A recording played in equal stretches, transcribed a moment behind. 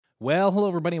Well, hello,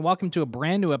 everybody, and welcome to a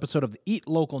brand new episode of the Eat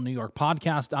Local New York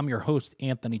podcast. I'm your host,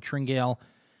 Anthony Tringale,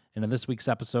 and in this week's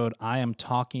episode, I am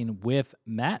talking with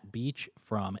Matt Beach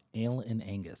from Ale and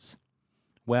Angus.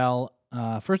 Well,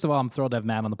 first of all, I'm thrilled to have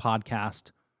Matt on the podcast.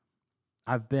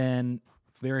 I've been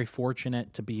very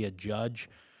fortunate to be a judge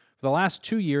for the last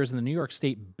 2 years in the New York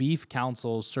State Beef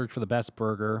Council's search for the best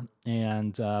burger,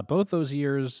 and both those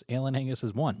years, Ale and Angus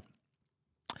has won.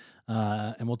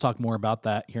 And we'll talk more about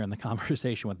that here in the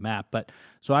conversation with Matt. But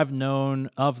so I've known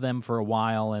of them for a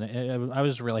while, and I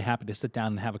was really happy to sit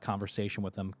down and have a conversation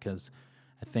with them because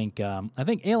I think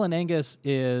Ale and Angus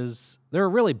they're a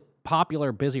really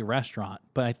popular, busy restaurant,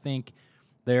 but I think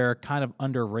they're kind of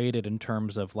underrated in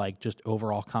terms of like just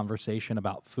overall conversation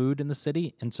about food in the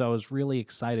city. And so I was really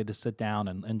excited to sit down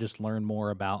and just learn more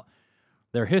about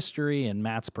their history and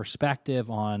Matt's perspective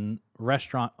on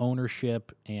restaurant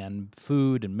ownership and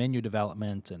food and menu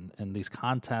development and these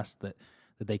contests that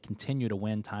they continue to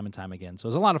win time and time again. So it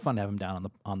was a lot of fun to have him down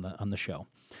on the show.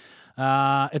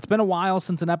 It's been a while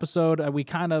since an episode. We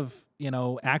kind of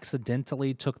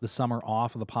accidentally took the summer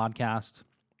off of the podcast.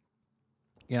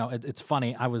 It's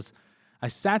funny. I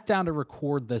sat down to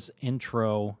record this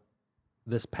intro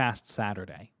this past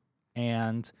Saturday,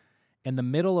 and in the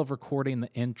middle of recording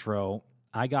the intro,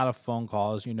 I got a phone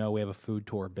call. As you know, we have a food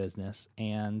tour business,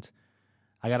 and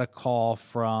I got a call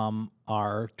from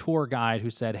our tour guide who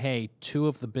said, "Hey, 2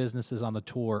 of the businesses on the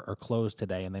tour are closed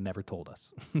today," and they never told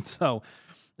us. So,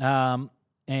 so I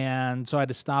had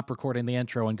to stop recording the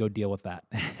intro and go deal with that.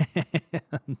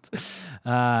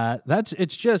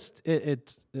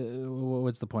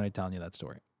 What's the point of telling you that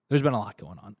story? There's been a lot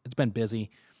going on. It's been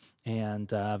busy and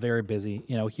very busy.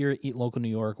 Here at Eat Local New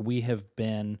York, we have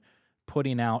been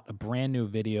putting out a brand new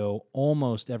video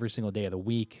almost every single day of the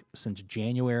week since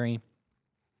January.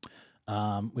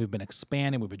 We've been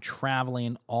expanding. We've been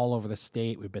traveling all over the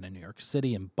state. We've been in New York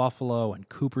City and Buffalo and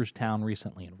Cooperstown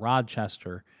recently, in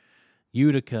Rochester,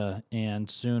 Utica,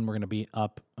 and soon we're going to be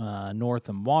up north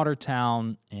in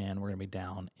Watertown, and we're going to be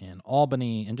down in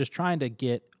Albany, and just trying to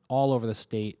get all over the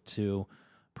state to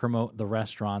promote the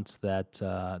restaurants that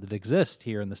exist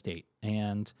here in the state.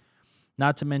 And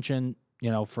not to mention,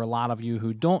 for a lot of you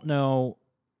who don't know,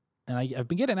 and I've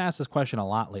been getting asked this question a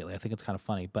lot lately. I think it's kind of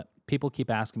funny, but people keep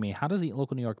asking me, how does Eat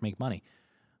Local New York make money?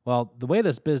 Well, the way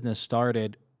this business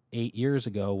started 8 years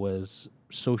ago was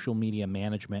social media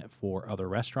management for other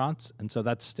restaurants. And so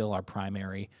that's still our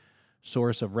primary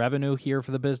source of revenue here for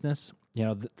the business.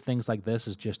 Things like this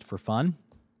is just for fun.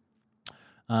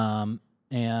 And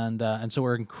so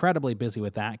we're incredibly busy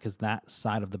with that because that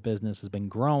side of the business has been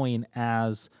growing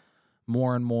as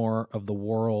more and more of the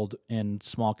world in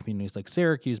small communities like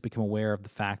Syracuse become aware of the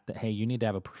fact that, hey, you need to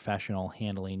have a professional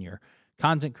handling your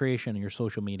content creation and your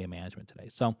social media management today.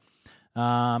 So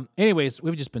anyways,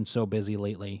 we've just been so busy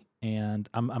lately, and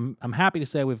I'm happy to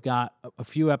say we've got a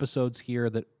few episodes here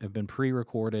that have been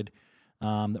pre-recorded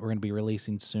that we're going to be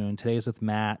releasing soon. Today's with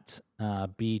Matt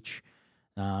Beach.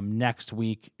 Next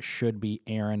week should be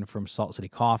Aaron from Salt City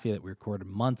Coffee that we recorded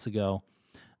months ago.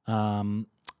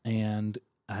 And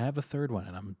I have a third one,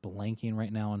 and I'm blanking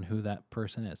right now on who that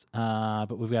person is.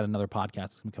 But we've got another podcast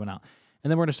that's coming out. And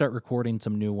then we're going to start recording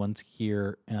some new ones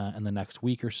here in the next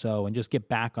week or so and just get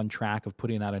back on track of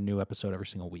putting out a new episode every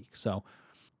single week. So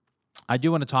I do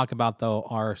want to talk about, though,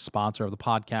 our sponsor of the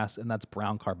podcast, and that's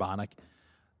Brown Carbonic.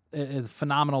 A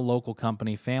phenomenal local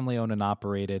company, family-owned and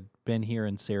operated, been here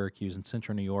in Syracuse and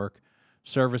Central New York,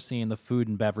 servicing the food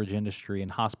and beverage industry and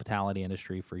hospitality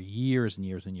industry for years and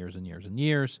years and years and years and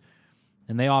years.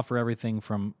 And they offer everything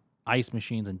from ice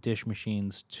machines and dish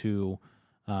machines to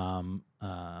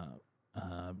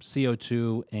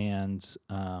CO2 and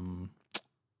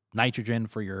nitrogen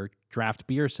for your draft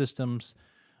beer systems.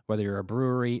 Whether you're a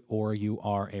brewery or you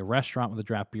are a restaurant with a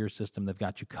draft beer system, they've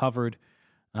got you covered.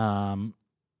 One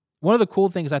of the cool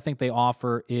things I think they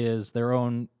offer is their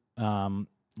own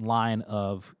line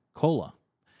of cola.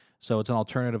 So it's an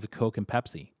alternative to Coke and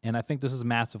Pepsi. And I think this is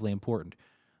massively important.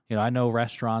 I know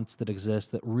restaurants that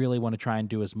exist that really want to try and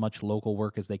do as much local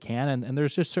work as they can. And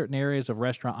there's just certain areas of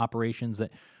restaurant operations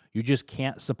that you just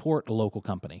can't support a local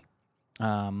company.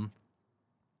 And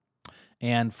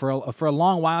for a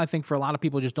long while, I think for a lot of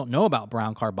people just don't know about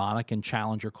Brown Carbonic and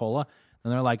Challenger Cola.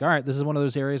 And they're like, all right, this is one of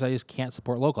those areas I just can't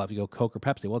support local. I have to go Coke or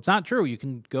Pepsi. Well, it's not true. You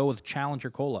can go with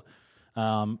Challenger Cola.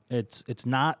 It's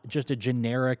not just a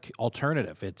generic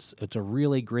alternative. It's a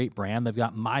really great brand. They've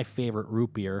got my favorite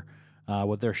root beer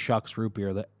with their Shucks root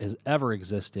beer that has ever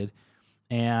existed.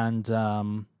 And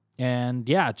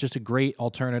yeah, it's just a great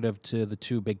alternative to the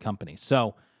 2 big companies.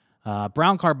 So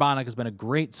Brown Carbonic has been a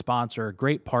great sponsor, a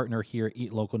great partner here at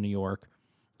Eat Local New York.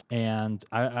 And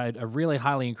I really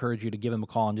highly encourage you to give them a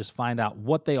call and just find out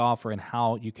what they offer and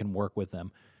how you can work with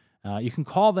them. You can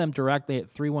call them directly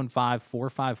at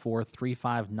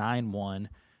 315-454-3591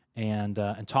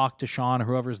 and talk to Sean or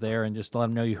whoever's there and just let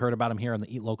them know you heard about them here on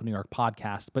the Eat Local New York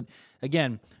podcast. But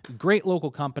again, great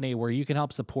local company where you can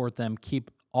help support them,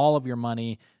 keep all of your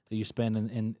money that you spend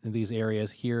in these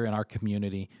areas here in our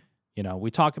community.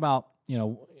 We've talked about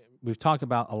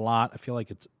a lot. I feel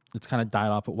like it's kind of died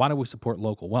off, but why do we support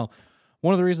local? Well,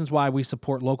 one of the reasons why we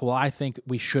support local, I think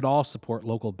we should all support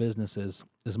local businesses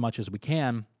as much as we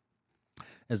can,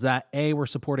 is that we're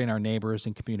supporting our neighbors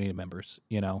and community members.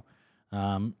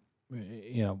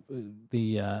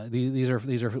 These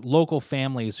are local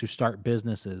families who start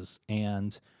businesses,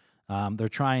 and they're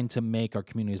trying to make our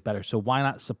communities better. So why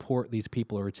not support these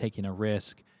people who are taking a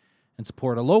risk and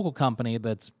support a local company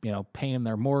that's paying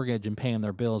their mortgage and paying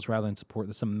their bills rather than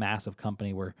support some massive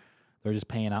company where they're just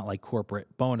paying out like corporate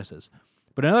bonuses.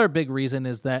 But another big reason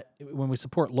is that when we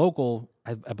support local,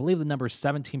 I believe the number is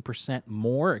 17%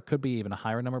 more. It could be even a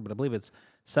higher number, but I believe it's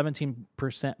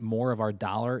 17% more of our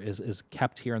dollar is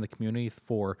kept here in the community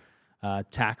for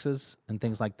taxes and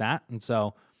things like that. And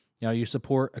so, you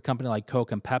support a company like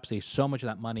Coke and Pepsi. So much of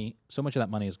that money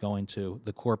is going to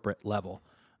the corporate level,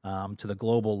 to the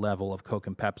global level of Coke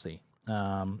and Pepsi,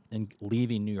 and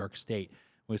leaving New York State.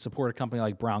 We support a company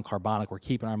like Brown Carbonic. We're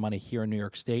keeping our money here in New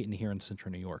York State and here in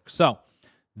Central New York. So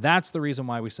that's the reason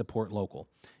why we support local.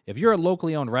 If you're a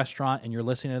locally owned restaurant and you're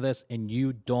listening to this and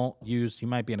you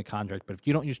might be in a contract, but if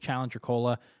you don't use Challenger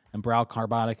Cola and Brown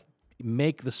Carbonic,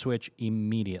 make the switch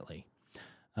immediately.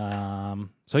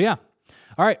 So yeah.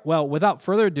 All right. Well, without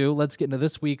further ado, let's get into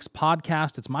this week's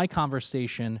podcast. It's my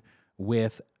conversation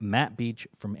with Matt Beach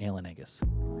from Ale & Angus.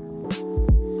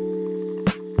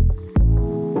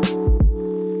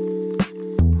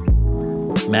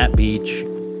 Matt Beach,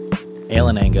 Ale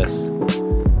 & Angus,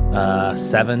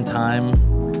 seven-time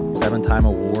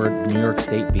award, New York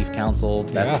State Beef Council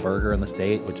best burger in the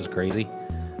state, which is crazy.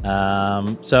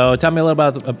 So tell me a little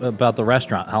about the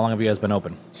restaurant. How long have you guys been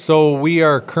open? So we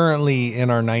are currently in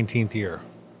our 19th year,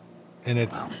 and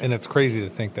it's crazy to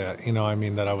think that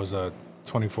that I was a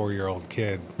 24-year-old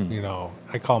kid.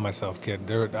 I call myself kid.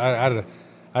 I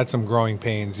had some growing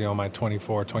pains. My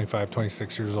 24, 25,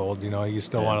 26 years old. You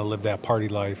still want to live that party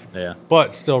life,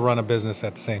 but still run a business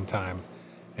at the same time.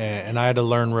 And I had to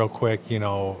learn real quick,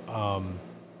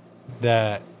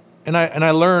 that. And I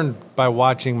learned by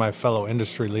watching my fellow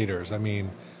industry leaders. I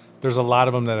mean, there's a lot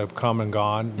of them that have come and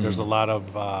gone. Mm-hmm. There's a lot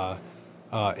of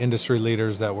industry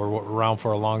leaders that were around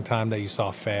for a long time that you saw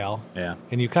fail. Yeah.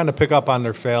 And you kind of pick up on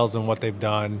their fails and what they've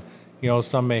done.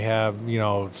 Some may have,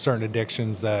 certain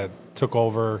addictions that took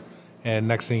over, and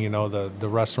next thing you know, the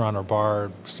restaurant or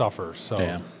bar suffers.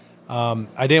 So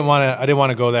I didn't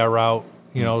want to go that route,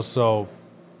 So,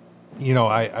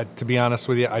 I to be honest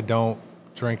with you, I don't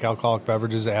drink alcoholic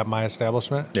beverages at my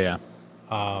establishment. Yeah.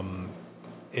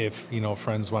 If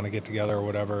friends want to get together or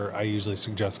whatever, I usually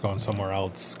suggest going somewhere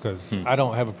else because I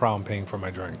don't have a problem paying for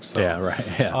my drinks. So, yeah, right.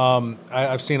 Yeah.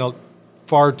 I've seen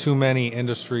far too many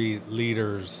industry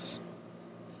leaders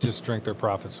just drink their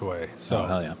profits away. So,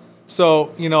 hell yeah.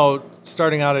 So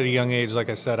starting out at a young age, like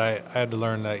I said, I had to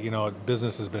learn that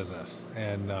business is business,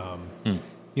 and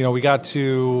we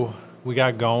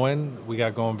got going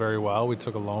very well. We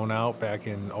took a loan out back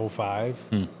in 2005,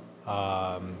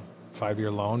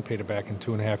 5-year loan, paid it back in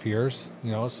 2.5 years,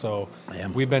 so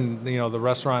we've been, the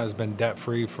restaurant has been debt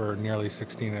free for nearly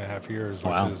 16.5 years,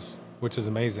 which is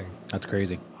amazing. That's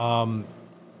crazy.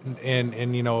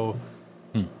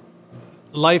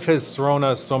 Life has thrown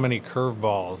us so many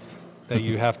curveballs that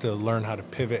you have to learn how to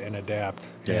pivot and adapt.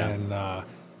 Yeah. And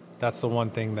that's the one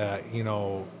thing that,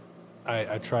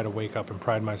 I try to wake up and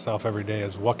pride myself every day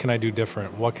is what can I do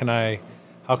different? How can I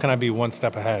be one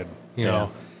step ahead? You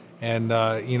know? And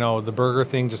the burger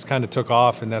thing just kind of took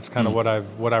off, and that's kind of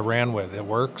what I ran with. It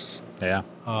works. Yeah.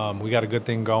 We got a good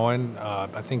thing going.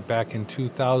 I think back in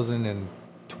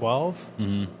 2012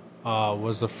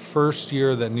 was the first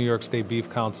year that New York State Beef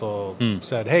Council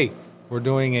said, "Hey, we're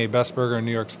doing a best burger in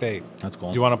New York State. That's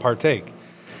cool. Do you want to partake?"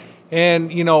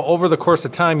 And, over the course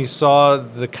of time, you saw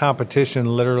the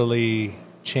competition literally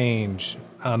change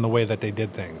on the way that they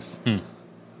did things.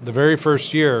 The very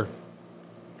first year,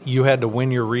 you had to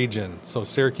win your region. So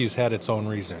Syracuse had its own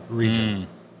region.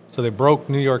 So they broke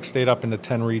New York State up into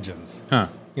 10 regions. Huh.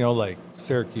 Like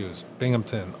Syracuse,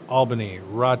 Binghamton, Albany,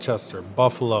 Rochester,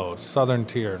 Buffalo, Southern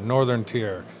Tier, Northern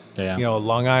Tier,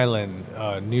 Long Island,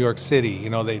 New York City.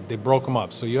 They broke them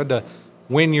up. So you had to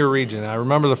win your region. I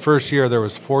remember the first year there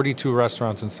was 42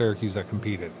 restaurants in Syracuse that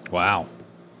competed. Wow.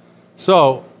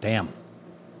 So damn.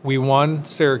 we won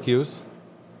Syracuse.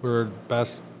 We were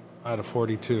best out of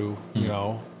 42, you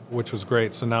know, which was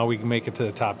great. So now we can make it to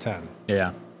the top 10.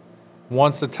 Yeah.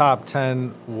 Once the top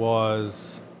 10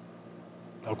 was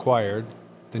acquired,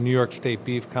 the New York State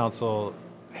Beef Council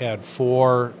had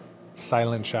 4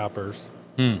 silent shoppers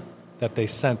that they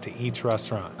sent to each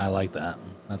restaurant. I like that.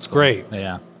 That's cool. Great.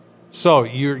 Yeah. So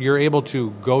you're able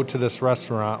to go to this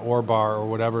restaurant or bar or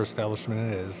whatever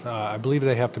establishment it is. I believe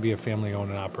they have to be a family owned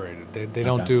and operated. They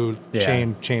don't do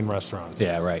chain restaurants.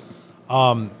 Yeah, right.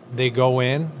 They go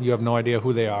in. You have no idea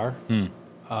who they are.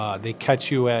 They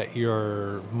catch you at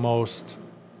your most,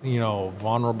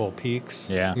 vulnerable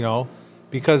peaks. Yeah.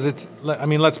 Because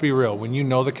let's be real. When you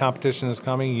know the competition is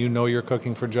coming, you know you're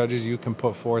cooking for judges, you can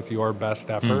put forth your best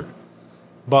effort.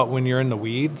 But when you're in the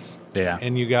weeds,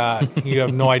 and you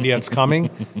have no idea it's coming,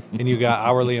 and you got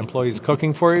hourly employees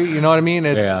cooking for you, you know what I mean?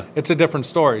 It's a different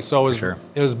story. So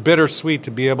it was bittersweet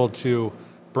to be able to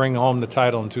bring home the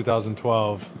title in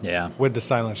 2012 with the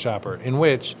Silent Shopper, in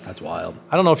which that's wild.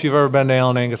 I don't know if you've ever been to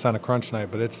Allen Angus on a crunch night,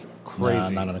 but it's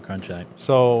crazy. No, not on a crunch night.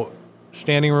 So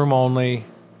standing room only,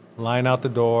 line out the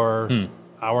door,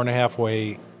 hour and a half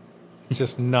wait. It's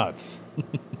just nuts.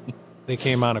 They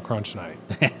came on a crunch night.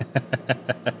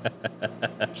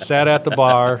 Sat at the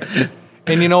bar.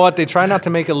 And you know what? They try not to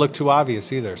make it look too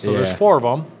obvious either. So there's 4 of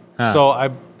them. So I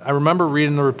remember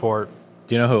reading the report.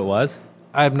 Do you know who it was?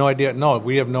 I have no idea. No,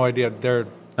 we have no idea.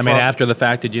 After the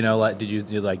fact, did you know? Did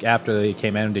you after they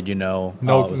came in? Did you know?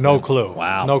 No clue.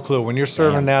 Wow, no clue. When you're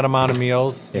serving that amount of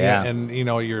meals, and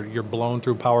you're blown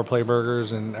through Power Play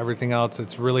burgers and everything else,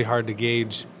 it's really hard to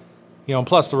gauge. And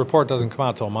plus the report doesn't come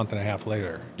out till a month and a half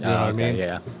later. You know what I mean?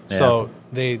 Yeah. So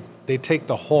they take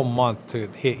the whole month to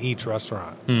hit each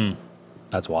restaurant.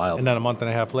 That's wild. And then a month and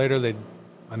a half later, they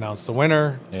announce the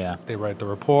winner. Yeah. They write the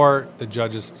report. The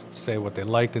judges say what they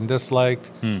liked and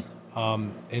disliked. And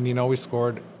we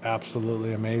scored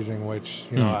absolutely amazing, which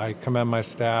I commend my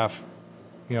staff,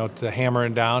 to hammer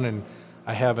it down. And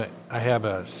I have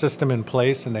a system in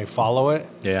place, and they follow it.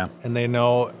 Yeah. And they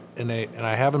know, and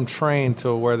I have them trained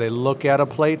to where they look at a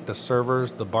plate, the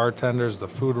servers, the bartenders, the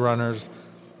food runners,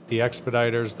 the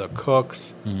expediters, the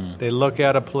cooks. They look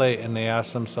at a plate and they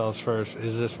ask themselves first,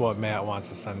 is this what Matt wants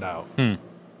to send out?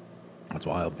 That's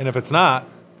wild. And if it's not,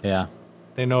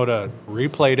 they know to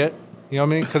replate it. You know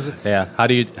what I mean? 'Cause how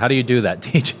do you do that?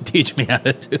 Teach me how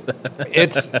to do that.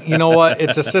 It's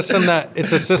it's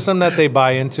a system that they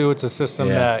buy into. It's a system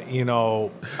that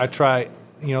I try.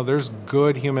 There's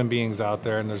good human beings out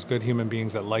there, and there's good human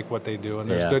beings that like what they do, and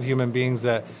there's good human beings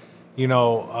that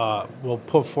will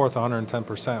put forth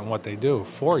 110% in what they do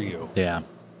for you. Yeah.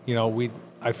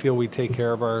 I feel we take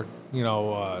care of our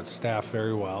staff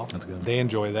very well. That's good. They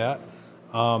enjoy that.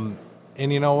 And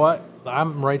you know what?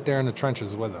 I'm right there in the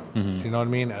trenches with them. Do you know what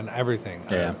I mean? And everything.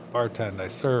 Yeah. I bartend, I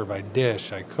serve, I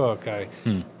dish, I cook,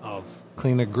 I'll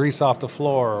clean the grease off the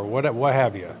floor or what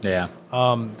have you. Yeah.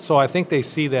 So I think they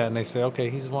see that and they say,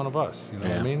 okay, he's one of us. You know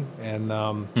what I mean?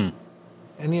 And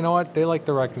and you know what? They like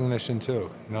the recognition too. You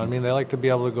know what I mean? They like to be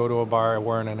able to go to a bar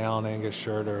wearing an Allen Angus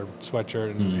shirt or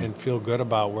sweatshirt and feel good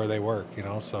about where they work.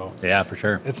 So yeah, for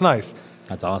sure. It's nice.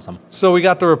 That's awesome. So we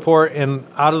got the report, and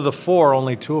out of the 4,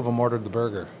 only 2 of them ordered the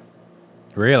burger.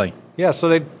 Really? Yeah,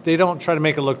 so they don't try to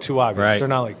make it look too obvious. Right. They're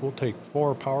not like, we'll take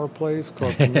 4 power plays,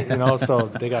 cooked, so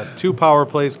they got 2 power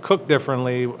plays cooked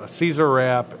differently, a Caesar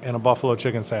wrap, and a buffalo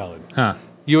chicken salad. Huh.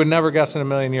 You would never guess in a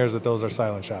million years that those are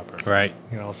silent shoppers. Right.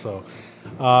 So,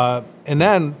 and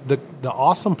then the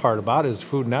awesome part about it is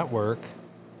Food Network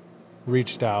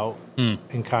reached out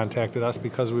and contacted us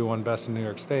because we won Best in New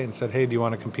York State and said, hey, do you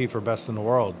want to compete for Best in the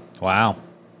World? Wow.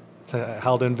 It's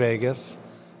held in Vegas.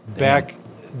 Damn. Back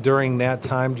during that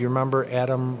time, do you remember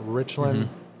Adam Richland?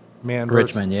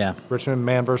 Richmond, yeah. Richmond,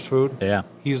 Man vs. Food? Yeah.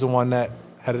 He's the one that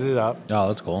headed it up. Oh,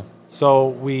 that's cool. So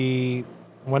we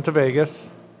went to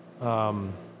Vegas,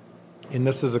 and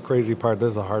this is the crazy part. This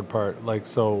is the hard part.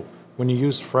 So when you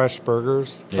use fresh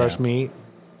burgers, fresh meat,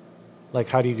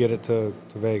 how do you get it to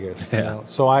Vegas? Yeah.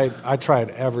 So I tried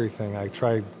everything. I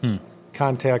tried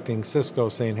contacting Cisco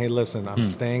saying, hey, listen, I'm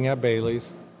staying at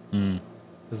Bailey's.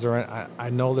 Is there? I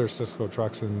know there's Cisco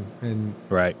trucks in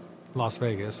Las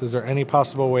Vegas. Is there any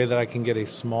possible way that I can get a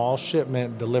small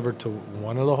shipment delivered to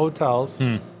one of the hotels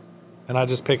and I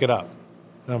just pick it up?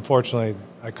 And unfortunately,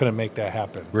 I couldn't make that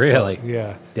happen. Really? So,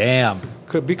 yeah. Damn.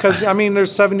 Because,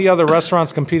 there's 70 other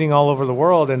restaurants competing all over the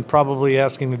world and probably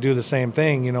asking to do the same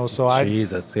thing, so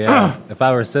Jesus, yeah. If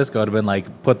I were Cisco, I'd have been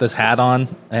like, put this hat on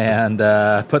and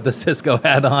put the Cisco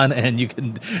hat on and you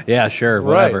can, yeah, sure,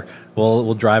 whatever. Right.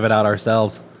 We'll drive it out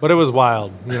ourselves. But it was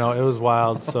wild. It was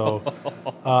wild. So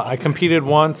I competed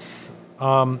once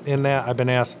in that. I've been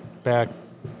asked back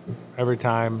every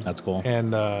time. That's cool.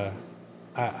 And I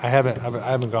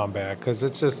haven't gone back because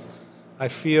it's just I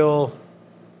feel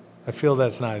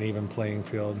that's not an even playing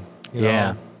field. You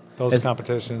know, those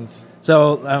competitions.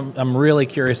 So I'm really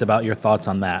curious about your thoughts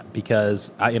on that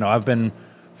because I've been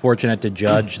fortunate to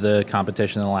judge the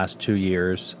competition in the last 2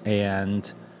 years,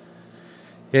 and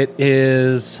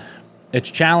it's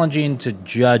challenging to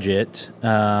judge it.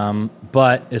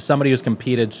 But as somebody who's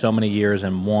competed so many years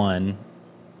and won,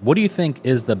 what do you think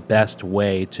is the best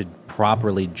way to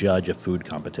properly judge a food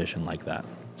competition like that?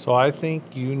 So I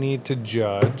think you need to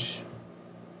judge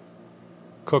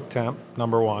cook temp,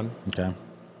 number one. Okay.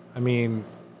 I mean,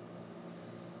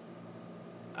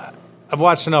 I've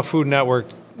watched enough Food Network,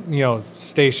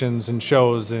 stations and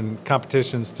shows and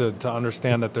competitions to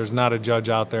understand that there's not a judge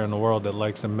out there in the world that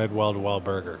likes a mid-well to well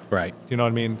burger. Right. You know what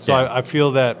I mean? So I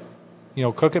feel that,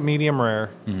 cook it medium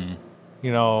rare. Mm-hmm.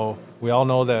 We all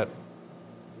know that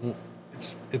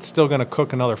it's still going to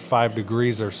cook another 5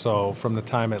 degrees or so from the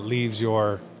time it leaves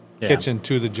your kitchen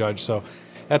to the judge. So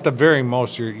at the very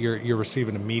most, you're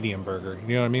receiving a medium burger.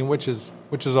 You know what I mean? Which is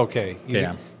okay.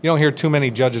 You don't hear too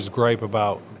many judges gripe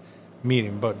about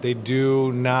medium, but they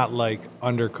do not like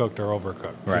undercooked or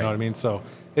overcooked. You know what I mean? So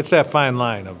it's that fine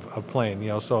line of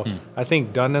playing. So I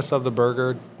think doneness of the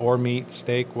burger or meat,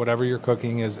 steak, whatever you're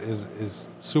cooking is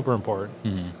super important.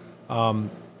 Mm-hmm.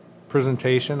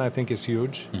 Presentation, I think, is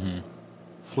huge. Mm-hmm.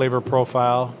 Flavor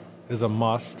profile is a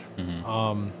must.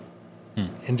 Mm-hmm.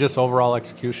 And just overall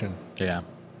execution. Yeah.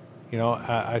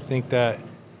 I think that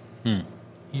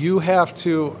you have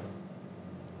to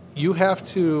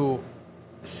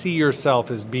see yourself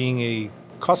as being a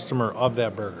customer of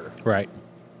that burger. Right.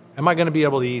 Am I going to be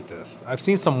able to eat this? I've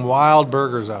seen some wild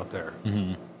burgers out there.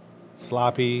 Mm-hmm.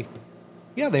 Sloppy.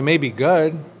 Yeah, they may be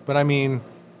good, but I mean,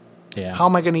 how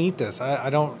am I going to eat this? I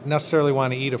don't necessarily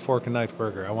want to eat a fork and knife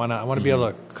burger. I want to be able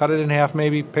to cut it in half,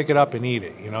 maybe pick it up and eat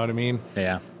it. You know what I mean?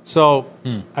 Yeah. So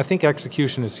I think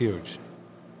execution is huge.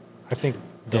 I think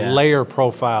the layer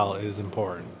profile is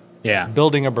important. Yeah.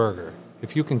 Building a burger.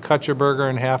 If you can cut your burger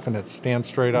in half and it stands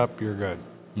straight up, you're good.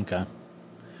 Okay.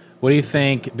 What do you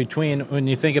think when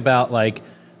you think about like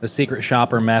the secret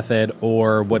shopper method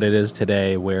or what it is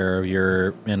today where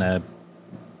you're in a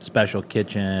special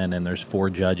kitchen and there's 4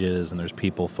 judges and there's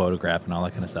people photographing all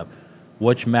that kind of stuff?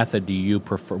 Which method do you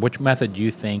prefer? Which method do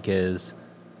you think is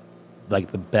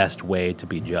like the best way to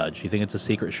be judged? Do you think it's a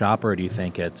secret shopper or do you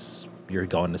think you're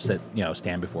going to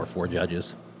stand before 4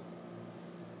 judges?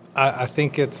 I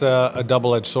think it's a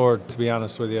double-edged sword, to be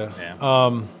honest with you.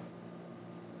 Yeah.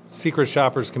 Secret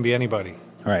shoppers can be anybody.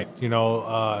 All right.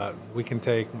 We can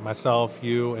take myself,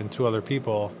 you, and 2 other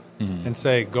people and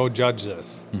say, go judge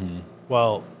this. Mm-hmm.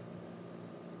 Well,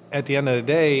 at the end of the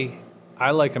day,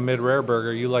 I like a mid-rare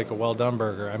burger. You like a well-done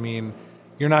burger. I mean,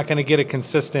 you're not going to get a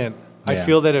consistent. I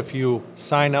feel that if you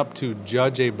sign up to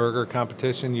judge a burger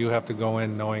competition, you have to go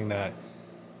in knowing that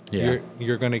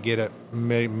you're going to get it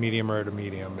medium rare to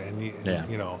medium,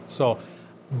 and So,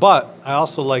 but I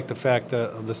also like the fact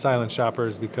of the silent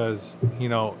shoppers because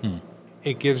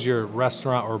it gives your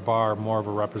restaurant or bar more of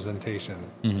a representation.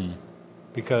 Mm-hmm.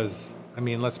 Because I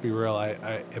mean, let's be real.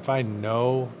 If I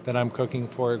know that I'm cooking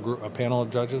for a panel of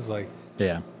judges,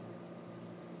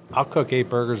 I'll cook 8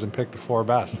 burgers and pick the 4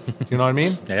 best. You know what I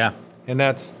mean? Yeah. And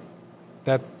that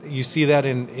you see that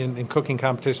in cooking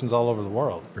competitions all over the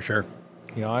world. For sure.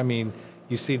 I mean,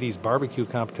 you see these barbecue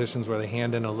competitions where they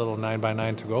hand in a little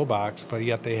 9x9 to-go box, but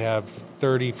yet they have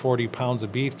 30, 40 pounds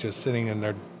of beef just sitting and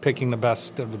they're picking the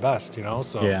best of the best,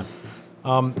 So yeah.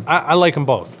 I like them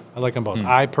both.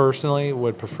 I personally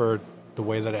would prefer the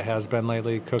way that it has been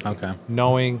lately, cooking. Okay.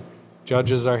 Knowing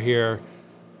judges are here.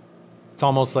 It's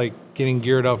almost like getting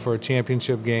geared up for a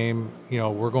championship game.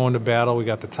 We're going to battle. We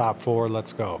got the top 4.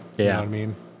 Let's go. Yeah. You know what I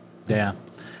mean? Yeah.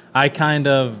 I kind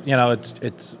of,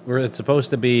 it's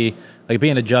supposed to be like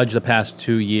being a judge the past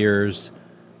 2 years.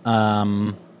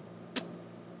 It's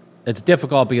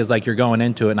difficult because like you're going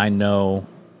into it, and I know,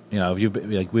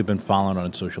 we've been following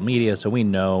on social media, so we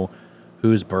know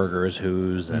whose burger is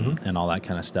whose and all that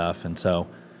kind of stuff, and so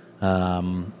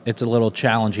it's a little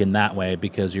challenging that way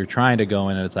because you're trying to go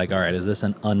in and it's like, all right, is this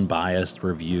an unbiased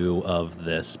review of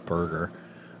this burger?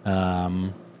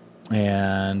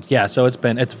 And yeah, so it's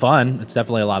fun. It's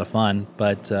definitely a lot of fun,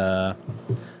 but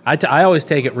I always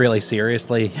take it really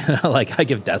seriously. Like I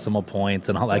give decimal points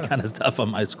and all that kind of stuff on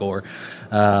my score.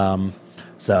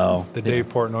 So the Dave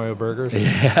Portnoy burgers.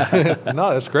 Yeah.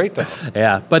 No, that's great though.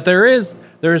 Yeah, but there's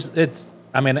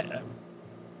I mean,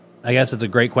 I guess it's a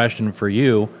great question for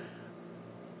you.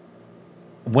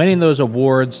 Winning those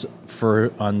awards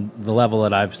on the level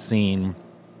that I've seen,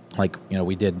 like, you know,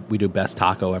 we do best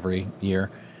taco every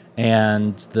year,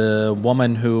 and the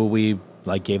woman who we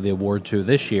like gave the award to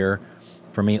this year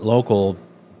from Eat Local,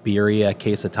 Birria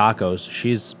Queso Tacos,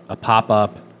 she's a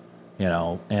pop-up, you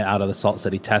know, out of the Salt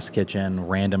City Test Kitchen,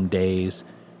 random days.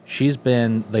 She's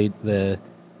been the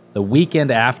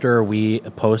weekend after we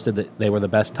posted that they were the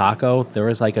best taco, there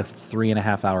was like a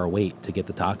 3.5 hour wait to get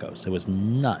the tacos. It was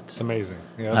nuts. It's amazing.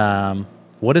 Yeah.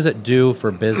 What does it do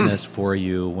for business for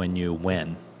you when you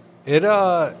win?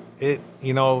 The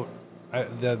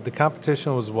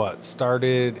competition was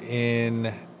started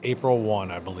in April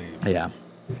 1, I believe. Yeah.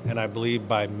 And I believe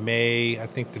by May, I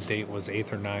think the date was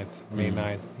 8th or 9th, May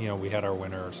 9th, you know, we had our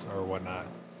winners or whatnot.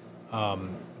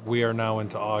 We are now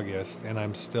into August, and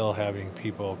I'm still having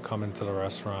people come into the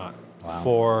restaurant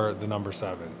for the number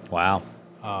 7. Wow.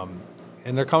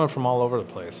 And they're coming from all over the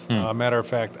place. Matter of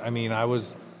fact, I mean, I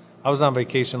was on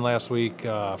vacation last week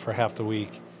for half the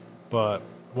week, but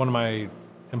one of my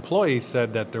employees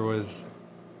said that there was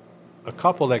a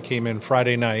couple that came in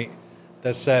Friday night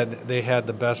that said they had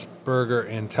the best burger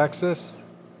in Texas,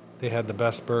 they had the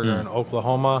best burger in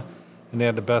Oklahoma, and they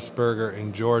had the best burger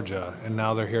in Georgia, and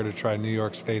now they're here to try New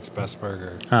York State's best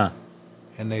burger. Huh.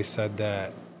 And they said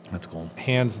that That's cool.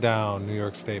 hands down, New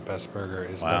York State best burger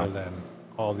is better than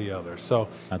all the others. So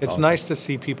That's it's awesome. Nice to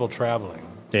see people traveling.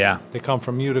 Yeah. They come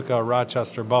from Utica,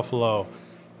 Rochester, Buffalo.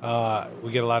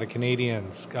 We get a lot of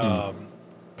Canadians,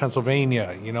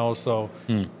 Pennsylvania, you know. So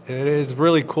it is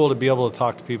really cool to be able to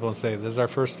talk to people and say, this is our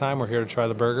first time. We're here to try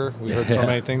the burger. We heard so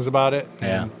many things about it.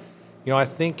 Yeah. And, you know, I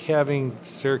think having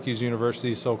Syracuse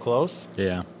University so close,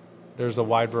 there's a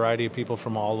wide variety of people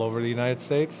from all over the United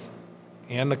States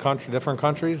and the country, different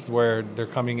countries, where they're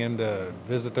coming in to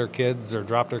visit their kids or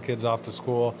drop their kids off to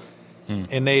school.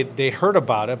 And they heard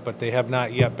about it, but they have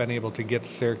not yet been able to get to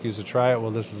Syracuse to try it.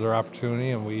 Well, this is their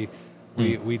opportunity, and we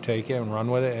take it and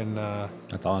run with it, and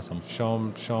That's awesome. show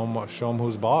them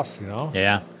who's boss. You know.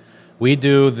 Yeah. We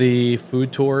do the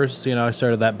food tours. You know, I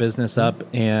started that business up,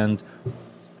 and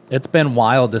it's been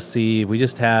wild to see. We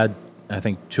just had, I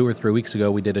think 2 or 3 weeks ago,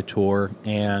 we did a tour,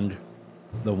 and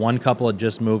the one couple had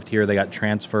just moved here. They got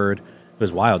transferred. It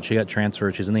was wild. She got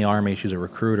transferred. She's in the Army. She's a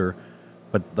recruiter.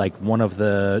 But like one of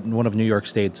New York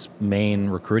State's main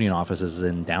recruiting offices is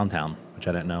in downtown, which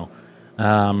I didn't know.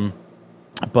 So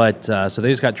they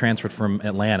just got transferred from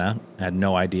Atlanta. I had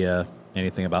no idea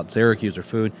anything about Syracuse or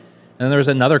food. And then there was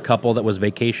another couple that was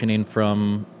vacationing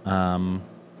from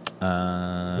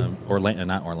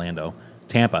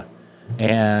Tampa.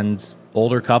 And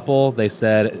older couple, they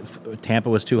said Tampa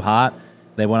was too hot.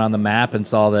 They went on the map and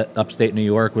saw that upstate New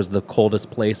York was the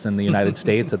coldest place in the United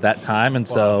States at that time. And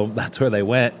so that's where they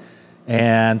went.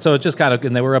 And so it just kind of,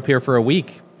 and they were up here for a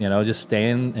week, you know, just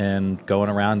staying and going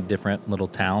around different little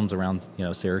towns around, you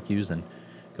know, Syracuse and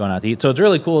going out to eat. So it's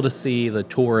really cool to see the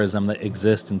tourism that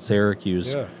exists in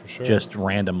Syracuse just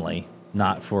randomly,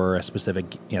 not for a specific,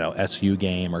 you know, SU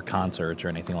game or concerts or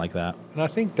anything like that. And I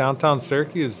think downtown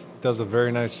Syracuse does a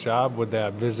very nice job with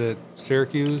that Visit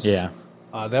Syracuse. Yeah.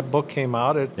 That book came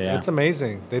out. It's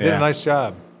amazing. They did a nice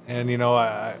job. And, you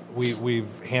know, we've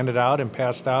handed out and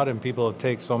passed out, and people have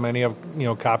taken so many of, you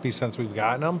know, copies since we've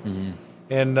gotten them. Mm-hmm.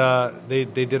 And they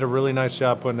did a really nice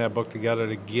job putting that book together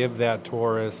to give that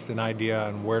tourist an idea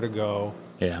on where to go,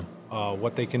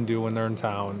 what they can do when they're in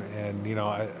town. And, you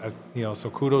know, so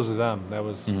kudos to them. That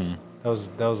was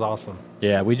awesome.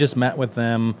 Yeah, we just met with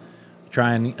them,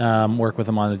 try and work with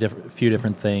them on a few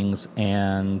different things,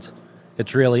 and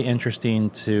it's really interesting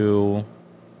to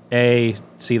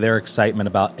see their excitement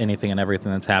about anything and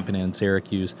everything that's happening in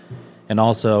Syracuse, and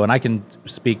also, and I can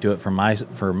speak to it from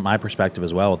my perspective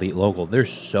as well with Eat Local.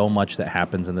 There's so much that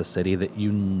happens in the city that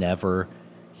you never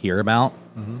hear about.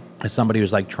 As somebody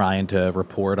who's like trying to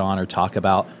report on or talk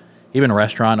about even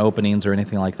restaurant openings or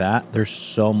anything like that, there's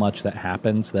so much that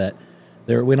happens that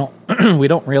we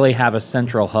don't really have a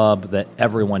central hub that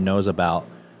everyone knows about,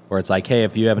 where it's like, hey,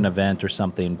 if you have an event or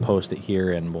something, post it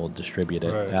here and we'll distribute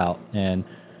it out. And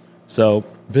so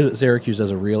Visit Syracuse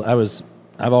as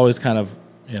I've always kind of,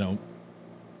 you know,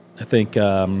 I think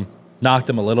knocked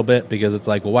them a little bit, because it's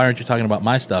like, well, why aren't you talking about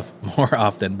my stuff more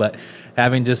often? But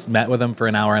having just met with them for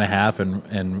an hour and a half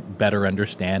and better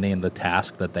understanding the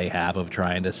task that they have of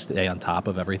trying to stay on top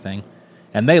of everything.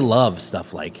 And they love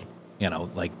stuff like, you know,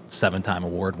 like 7-time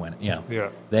award win. You know,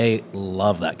 they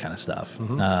love that kind of stuff,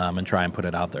 and try and put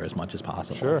it out there as much as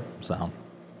possible. Sure.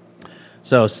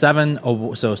 So 7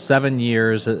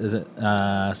 years. Is it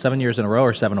 7 years in a row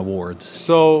or 7 awards?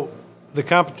 So the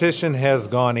competition has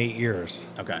gone 8 years.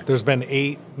 Okay. There's been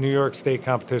 8 New York State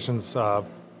competitions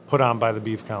put on by the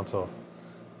Beef Council.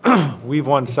 We've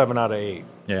won 7 out of 8.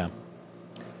 Yeah.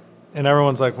 And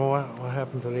everyone's like, well, what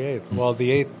happened to the 8th? Well, the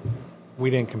 8th, we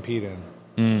didn't compete in.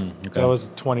 Okay. That was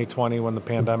 2020 when the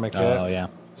pandemic hit. Oh, yeah.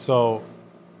 So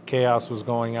chaos was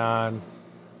going on.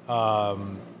 That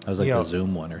was like the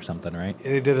Zoom one or something, right?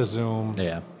 They did a Zoom.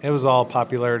 Yeah. It was all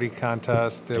popularity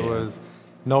contest. It Yeah. was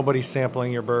nobody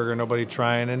sampling your burger, nobody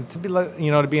trying. And to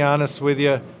be honest with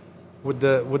you, with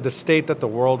the state that the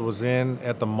world was in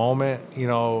at the moment,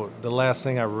 the last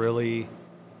thing I really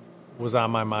was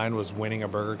on my mind was winning a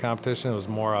burger competition. It was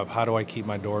more of how do I keep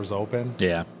my doors open?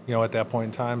 Yeah. At that point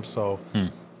in time. So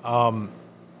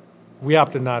we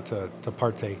opted not to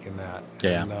partake in that.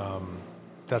 Yeah. And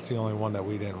that's the only one that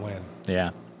we didn't win.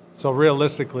 Yeah. So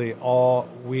realistically,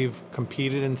 we've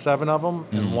competed in 7 of them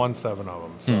and won 7 of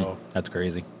them. So That's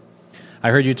crazy.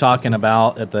 I heard you talking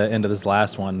about at the end of this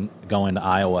last one going to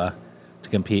Iowa to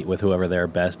compete with whoever their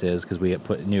best is because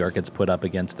New York gets put up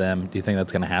against them. Do you think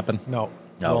that's going to happen? no,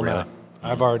 Oh, will really? not.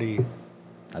 I've already.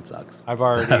 That sucks. I've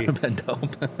already. Been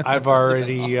dope. I've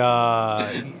already.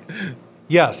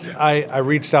 Yes, I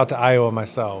reached out to Iowa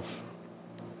myself.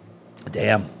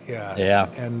 Damn. Yeah. Yeah.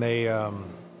 And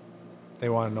they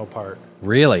wanted no part.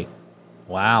 Really?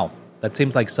 Wow. That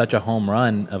seems like such a home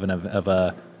run of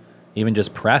a even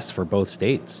just press for both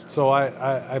states. So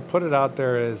I put it out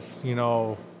there as,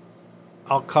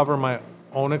 I'll cover my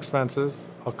own expenses.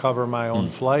 I'll cover my own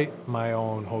flight, my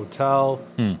own hotel,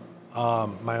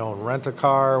 my own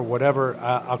rent-a-car, whatever.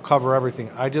 I'll cover everything.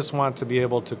 I just want to be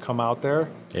able to come out there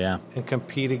Yeah. and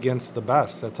compete against the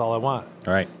best. That's all I want.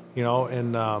 All right.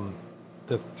 In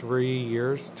the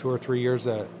 2 or 3 years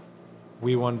that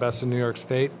we won Best in New York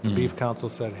State, the Beef Council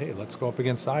said, hey, let's go up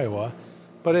against Iowa.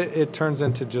 But it turns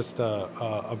into just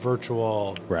a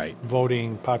virtual Right.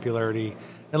 voting popularity.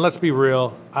 And let's be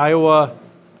real, Iowa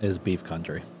Is beef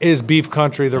country. is beef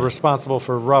country. They're responsible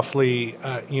for roughly,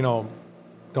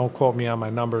 don't quote me on my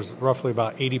numbers, roughly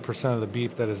about 80% of the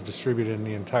beef that is distributed in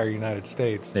the entire United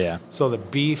States. Yeah. So the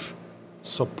beef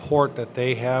support that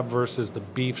they have versus the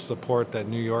beef support that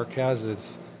New York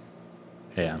has,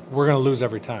 Yeah. we're going to lose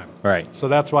every time. Right. So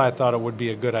that's why I thought it would be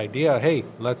a good idea. Hey,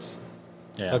 let's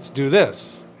do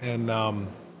this. And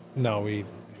no, we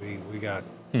got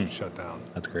shut down.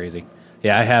 That's crazy.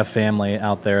 Yeah, I have family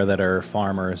out there that are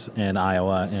farmers in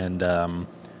Iowa and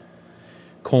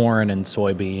corn and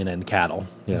soybean and cattle,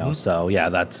 So, yeah,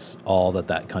 that's all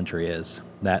that country is.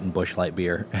 That and Busch Light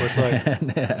beer. Busch Light,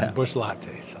 and Busch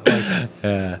lattes. I like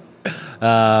that.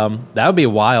 That would be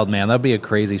wild, man. That would be a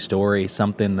crazy story,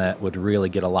 something that would really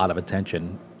get a lot of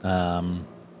attention.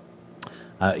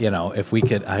 If we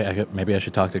could, maybe I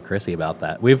should talk to Chrissy about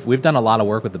that. We've done a lot of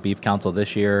work with the Beef Council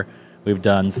this year. We've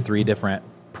done 3 different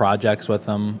projects with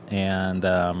them, and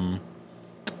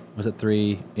was it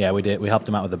 3? Yeah, we did. We helped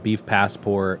them out with a beef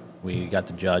passport. We got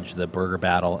to judge the burger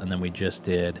battle, and then we just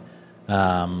did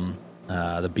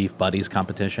the Beef Buddies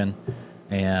competition.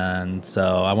 And so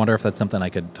I wonder if that's something I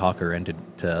could talk her into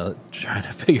trying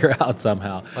to figure out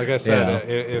somehow. Like I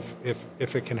said,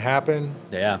 if it can happen,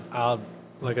 Yeah.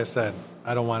 like I said,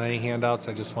 I don't want any handouts.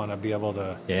 I just want to be able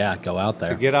to Yeah, go out there.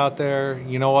 to get out there.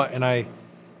 You know what?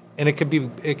 And it could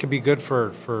be good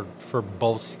for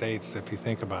both states if you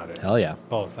think about it. Hell yeah.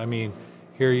 Both. I mean,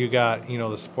 here you got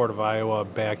the support of Iowa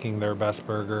backing their best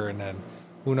burger, and then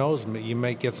who knows? You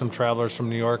might get some travelers from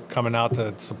New York coming out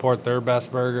to support their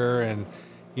best burger, and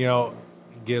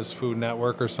gives Food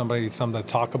Network or somebody something to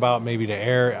talk about, maybe to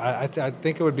air. I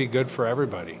think it would be good for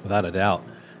everybody. Without a doubt.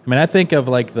 I mean, I think of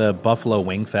like the Buffalo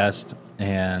Wing Fest,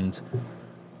 and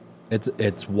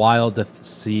it's wild to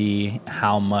see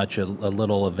how much a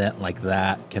little event like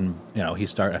that can, he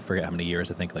started, I forget how many years,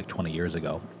 I think like 20 years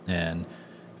ago. And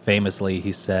famously,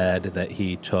 he said that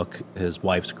he took his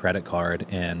wife's credit card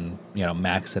and,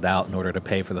 maxed it out in order to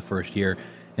pay for the first year.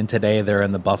 And today they're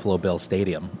in the Buffalo Bills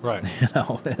Stadium. Right.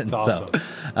 And awesome.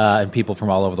 And people from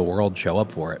all over the world show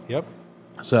up for it. Yep.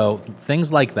 So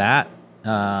things like that,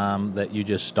 that you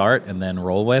just start and then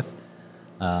roll with,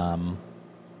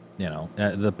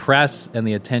 the press and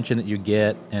the attention that you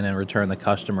get, and in return the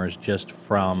customers just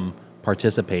from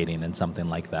participating in something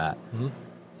like that. Mm-hmm.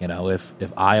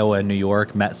 If Iowa and New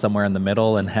York met somewhere in the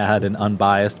middle and had an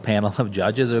unbiased panel of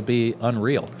judges, it would be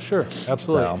unreal. Sure,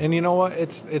 absolutely. So. And you know what?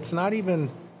 It's not even.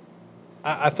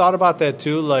 I thought about that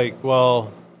too. Like,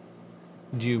 well,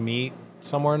 do you meet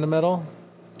somewhere in the middle?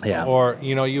 Yeah. Or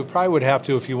you probably would have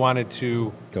to if you wanted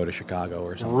to go to Chicago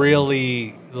or something.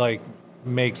 Really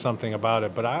make something about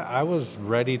it. But I was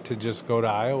ready to just go to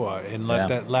Iowa and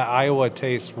let Iowa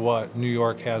taste what New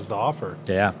York has to offer.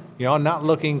 Yeah. Not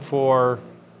looking for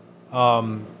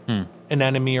an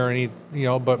enemy or any,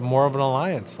 but more of an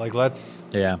alliance. Like let's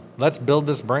build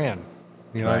this brand.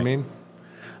 You know what I mean?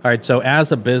 right. So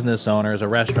as a business owner, as a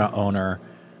restaurant owner,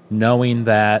 knowing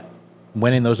that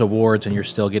winning those awards and you're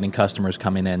still getting customers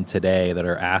coming in today that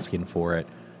are asking for it,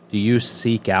 do you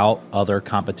seek out other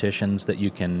competitions that you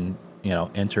can,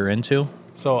 enter into?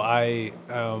 So I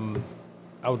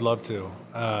would love to.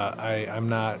 I'm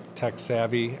not tech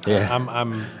savvy.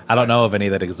 Yeah. I don't know of any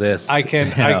that exist. I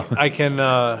can I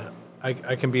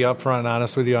can be upfront and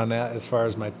honest with you on that. As far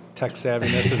as my tech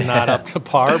savviness is not up to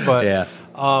par, but yeah.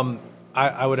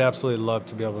 I would absolutely love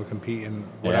to be able to compete in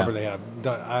whatever they have.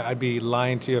 I'd be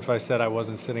lying to you if I said I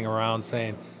wasn't sitting around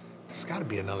saying, there's got to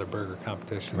be another burger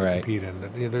competition to compete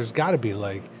in. There's got to be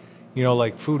like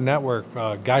Food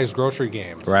Network, Guys Grocery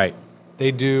Games. Right.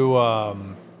 They do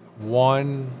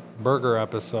one burger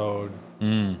episode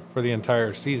for the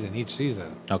entire season, each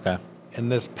season. Okay.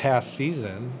 And this past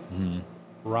season,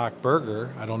 Rock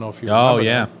Burger, I don't know if you remember. Oh,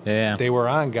 yeah. them, Yeah. They were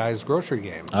on Guys Grocery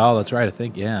Game. Oh, that's right. I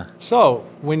think, yeah. So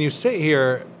when you sit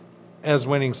here as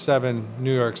winning 7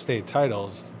 New York State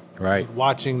titles, Right.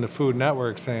 watching the Food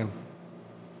Network saying,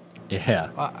 Yeah.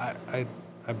 I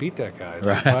beat that guy.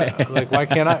 Right. Why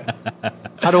can't I?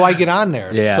 How do I get on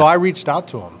there? Yeah. So I reached out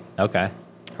to him. Okay.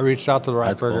 I reached out to the Rock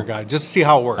That's Burger cool. guy just to see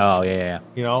how it worked. Oh, yeah.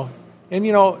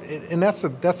 And that's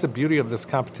the beauty of this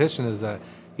competition is that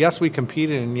yes, we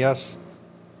competed and yes,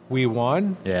 we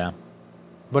won. Yeah.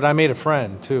 But I made a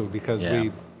friend too because Yeah.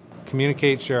 we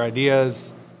communicate, share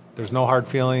ideas. There's no hard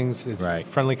feelings. It's Right.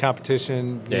 friendly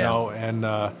competition,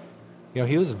 and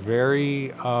he was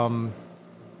very.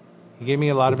 He gave me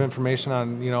a lot of information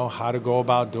on how to go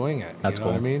about doing it. That's you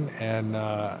know cool. what I mean? And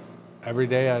every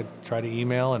day I try to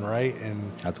email and write,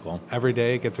 and That's cool. every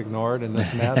day it gets ignored and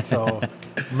this and that. So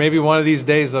maybe one of these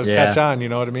days they'll catch on. You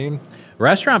know what I mean?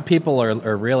 Restaurant people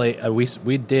are really I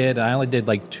only did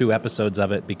like 2 episodes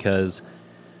of it because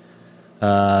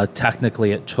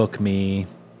technically it took me,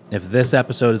 if this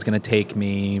episode is going to take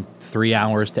me 3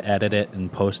 hours to edit it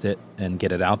and post it and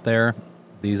get it out there,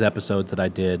 these episodes that I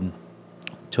did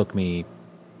took me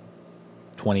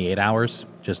 28 hours,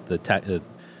 just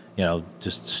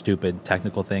just stupid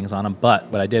technical things on them. But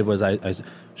what I did was I was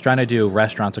trying to do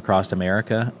Restaurants Across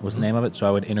America was the name of it. So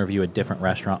I would interview a different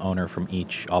restaurant owner from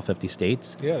all 50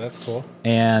 states. Yeah, that's cool.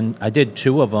 And I did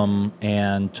 2 of them,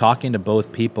 and talking to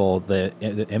both people, the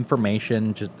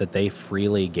information just that they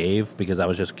freely gave, because I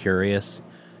was just curious.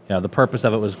 The purpose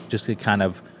of it was just to kind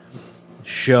of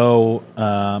show,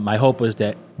 my hope was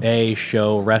to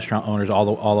show restaurant owners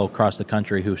all across the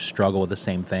country who struggle with the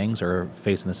same things or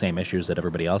facing the same issues that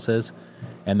everybody else is,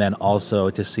 and then also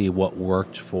to see what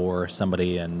worked for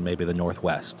somebody in maybe the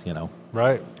Northwest,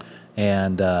 Right.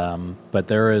 And but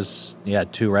there is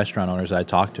 2 restaurant owners I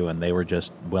talked to, and they were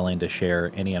just willing to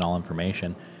share any and all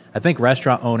information. I think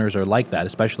restaurant owners are like that,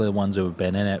 especially the ones who have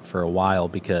been in it for a while,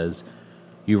 because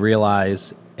you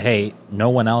realize, hey, no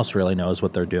one else really knows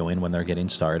what they're doing when they're getting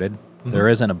started. Mm-hmm. There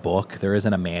isn't a book. There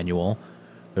isn't a manual.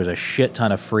 There's a shit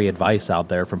ton of free advice out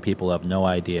there from people who have no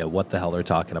idea what the hell they're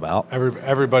talking about.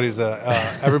 Everybody's an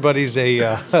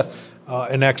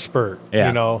expert.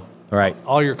 Yeah. Right.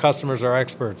 All your customers are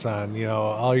experts on.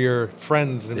 All your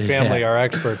friends and family are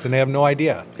experts, and they have no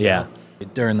idea. Yeah.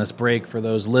 During this break, for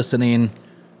those listening,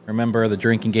 remember the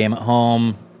drinking game at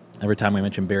home. Every time we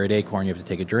mention Buried Acorn, you have to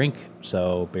take a drink.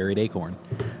 So, Buried Acorn.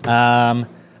 I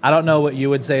don't know what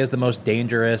you would say is the most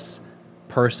dangerous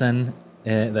person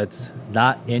that's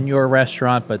not in your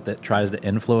restaurant, but that tries to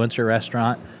influence your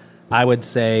restaurant. I would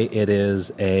say it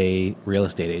is a real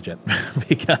estate agent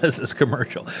because it's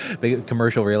commercial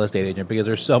real estate agent, because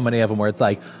there's so many of them where it's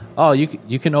like, oh,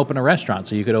 you can open a restaurant,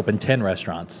 so you could open 10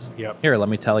 restaurants. Yep. Here, let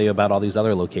me tell you about all these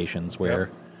other locations where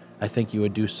I think you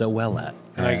would do so well at.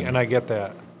 And I get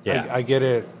that. Yeah. I get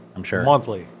it. I'm sure.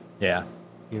 Monthly. Yeah.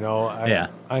 I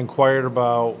inquired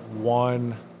about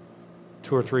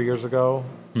 2 or 3 years ago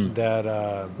that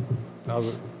I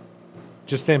was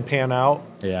just didn't pan out.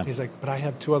 Yeah. He's like, but I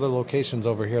have 2 other locations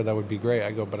over here that would be great.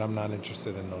 I go, but I'm not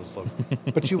interested in those.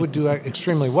 But you would do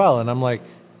extremely well. And I'm like,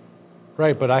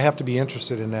 right, but I have to be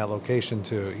interested in that location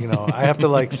too. I have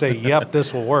to say, yep,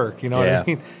 this will work. You know what I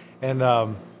mean?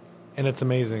 And it's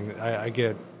amazing. I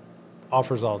get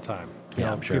offers all the time.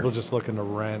 I'm sure. People just looking to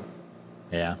rent.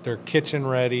 Yeah. Their kitchen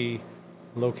ready,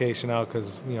 location out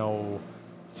because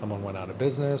someone went out of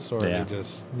business, or they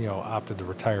just opted to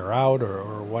retire out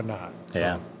or whatnot. So.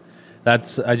 Yeah,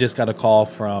 I just got a call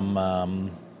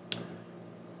from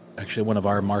actually one of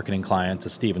our marketing clients,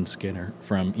 is Steven Skinner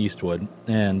from Eastwood,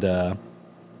 and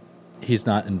he's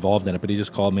not involved in it, but he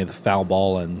just called me. The foul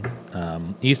ball in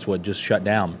Eastwood just shut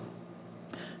down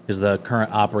because the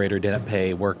current operator didn't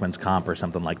pay workman's comp or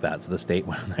something like that. So the state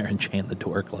went in there and chained the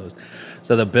door closed.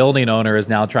 So the building owner is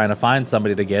now trying to find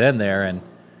somebody to get in there, and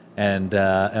And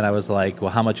I was like,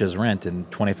 well, how much is rent? And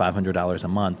 $2,500 a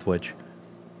month, which,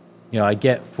 I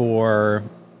get for,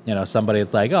 somebody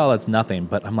it's like, oh, that's nothing.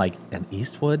 But I'm like, an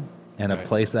Eastwood and a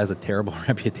place that has a terrible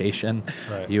reputation,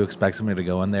 you expect somebody to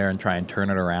go in there and try and turn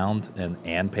it around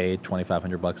and pay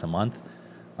 $2,500 a month?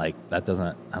 Like, that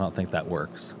doesn't, I don't think that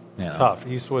works. It's tough.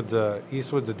 Eastwood's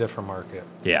a different market.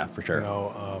 Yeah, for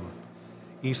sure.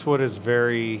 Eastwood is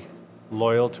very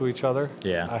loyal to each other.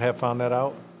 Yeah. I have found that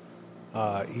out.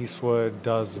 Eastwood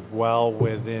does well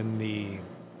within the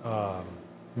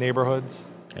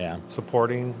neighborhoods,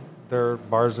 supporting their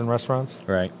bars and restaurants.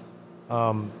 Right.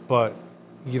 But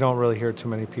you don't really hear too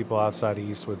many people outside of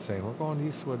Eastwood saying, we're going to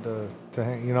Eastwood to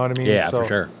hang, you know what I mean? Yeah, for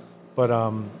sure. But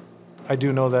I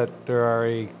do know that there are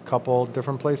a couple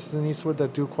different places in Eastwood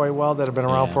that do quite well, that have been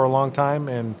around for a long time,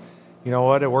 and you know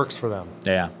what? It works for them.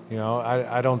 Yeah.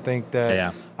 I don't think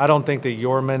that I don't think that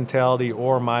your mentality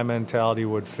or my mentality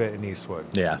would fit in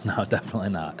Eastwood. Yeah, no, definitely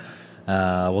not.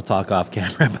 We'll talk off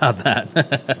camera about that.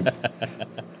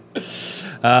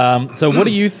 So what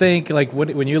do you think, like,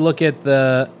 when you look at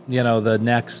the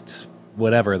next,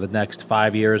 the next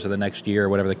 5 years or the next year,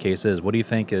 whatever the case is, what do you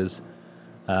think is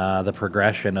the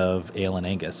progression of Ale and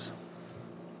Angus?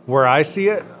 Where I see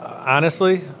it,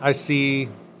 honestly, I see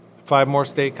 5 more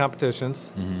state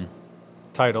competitions,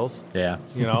 titles. Yeah.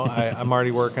 I'm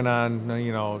already working on,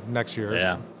 next year's.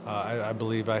 Yeah. I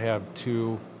believe I have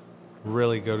 2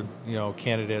 really good,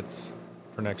 candidates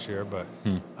for next year, but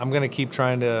I'm going to keep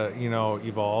trying to,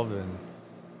 evolve and,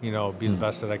 be the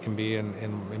best that I can be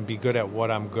and be good at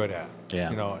what I'm good at.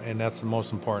 Yeah. And that's the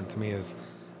most important to me is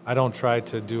I don't try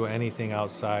to do anything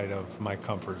outside of my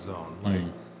comfort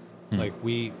zone. Like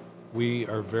we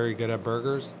are very good at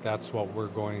burgers. That's what we're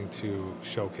going to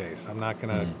showcase. I'm not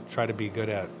going to try to be good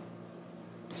at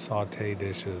saute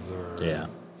dishes or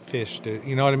fish.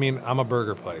 You know what I mean? I'm a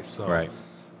burger place. So, right.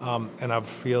 And I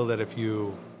feel that if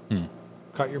you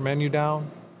cut your menu down,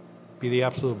 be the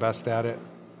absolute best at it,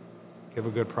 give a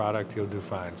good product, you'll do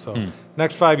fine. So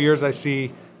next 5 years, I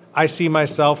see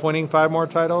myself winning 5 more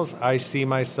titles. I see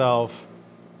myself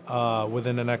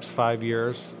within the next 5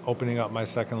 years opening up my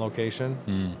second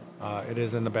location. It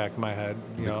is in the back of my head.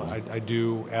 I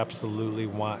do absolutely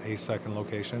want a second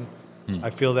location. I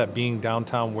feel that being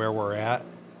downtown where we're at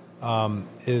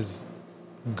is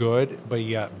good, but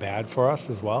yet bad for us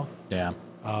as well. Yeah.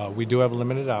 We do have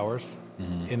limited hours,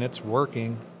 and it's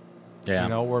working.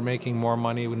 Yeah. We're making more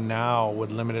money now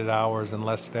with limited hours and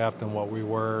less staff than what we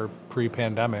were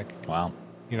pre-pandemic. Wow.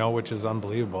 Which is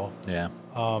unbelievable. Yeah.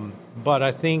 But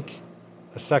I think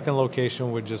a second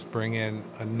location would just bring in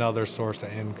another source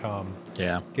of income.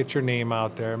 Yeah. Get your name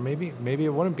out there. Maybe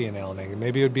it wouldn't be an Ale and Angus.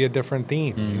 Maybe it would be a different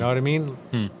theme. You know what I mean?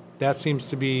 That seems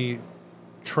to be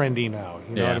trendy now.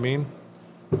 You know what I mean?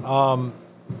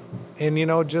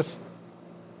 And just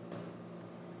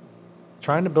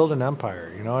trying to build an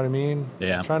empire. You know what I mean?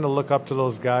 Yeah. Trying to look up to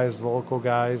those guys, local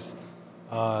guys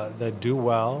that do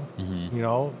well.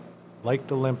 Like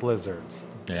the Limp Lizards.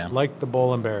 Yeah. Like the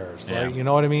Bowling Bears. Yeah. You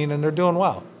know what I mean? And they're doing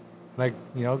well. And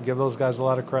I, give those guys a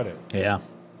lot of credit. Yeah.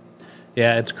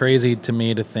 Yeah, it's crazy to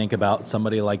me to think about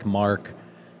somebody like Mark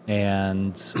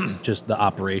and just the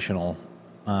operational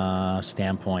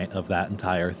standpoint of that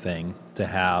entire thing. To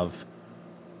have,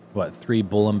 3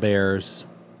 Bull and Bears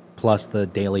plus the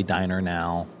Daily Diner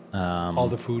now. All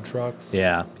the food trucks.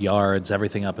 Yeah, yards,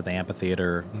 everything up at the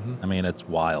amphitheater. I mean, it's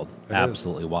wild.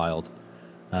 Absolutely wild.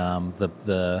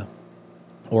 The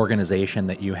organization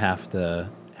that you have to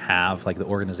have, like the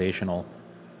organizational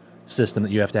system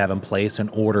that you have to have in place in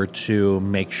order to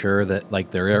make sure that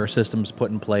like there are systems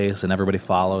put in place and everybody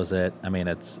follows it. I mean,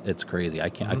 it's crazy. I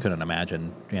couldn't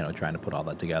imagine, trying to put all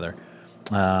that together.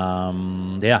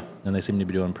 And they seem to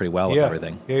be doing pretty well with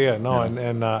everything. Yeah. No,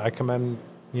 and I commend,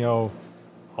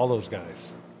 all those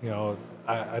guys.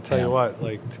 I tell you what,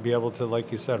 like to be able to,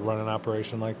 like you said, run an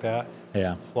operation like that,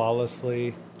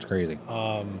 flawlessly. It's crazy.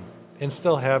 And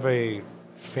still have a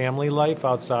family life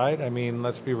outside. I mean,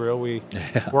 let's be real.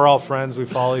 We're all friends. We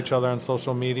follow each other on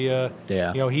social media.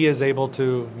 Yeah. He is able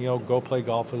to, go play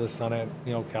golf with his son at,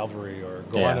 Calvary or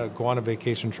go on a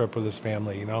vacation trip with his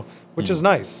family, which is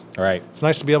nice. All right. It's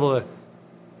nice to be able to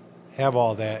have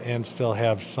all that and still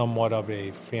have somewhat of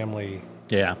a family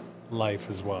life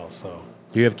as well. So.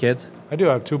 Do you have kids? I do.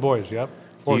 I have 2 boys. Yep.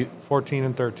 14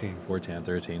 and 13. 14 and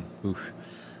 13. Oof.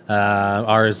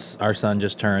 Our son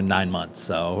just turned 9 months,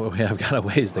 so we have got a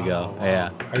ways to go. Wow.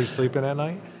 Yeah. Are you sleeping at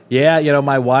night? Yeah,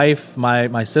 my wife,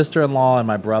 my sister-in-law, and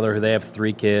my brother, they have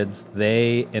 3 kids.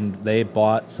 They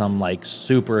bought some like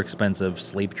super expensive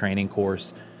sleep training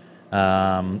course.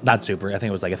 Not super. I think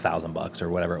it was like $1,000 or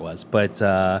whatever it was. But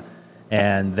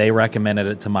And they recommended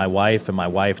it to my wife, and my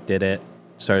wife did it,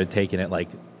 started taking it like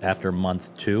after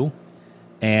month 2.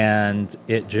 And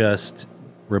it just,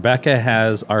 Rebecca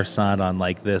has our son on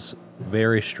like this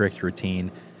very strict routine,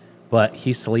 but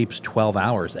he sleeps 12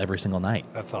 hours every single night.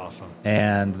 That's awesome.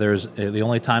 And there's the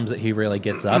only times that he really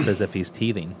gets up is if he's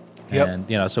teething. Yep.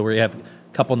 And, so we have a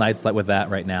couple nights with that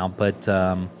right now. But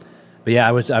yeah,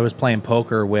 I was playing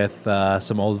poker with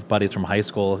some old buddies from high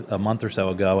school a month or so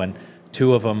ago, and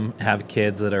 2 of them have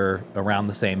kids that are around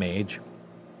the same age.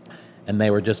 And they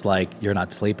were just like, "You're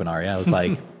not sleeping, are you?" I was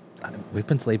like, "We've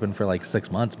been sleeping for like 6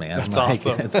 months, man." That's like,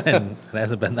 awesome. It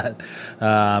hasn't been that.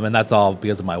 And that's all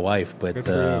because of my wife. But Good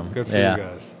for you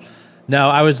guys. No,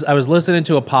 I was listening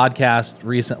to a podcast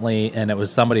recently, and it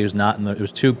was somebody who's not it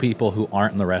was 2 people who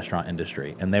aren't in the restaurant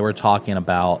industry, and they were talking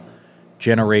about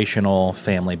generational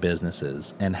family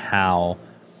businesses and how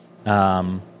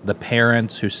the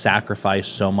parents who sacrifice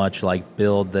so much, like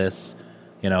build this,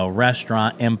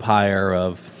 restaurant empire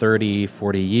of 30,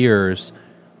 40 years,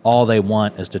 all they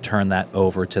want is to turn that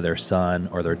over to their son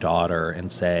or their daughter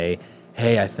and say,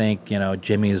 "Hey, I think,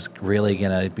 Jimmy's really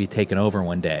going to be taken over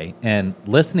one day." And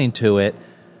listening to it,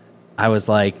 I was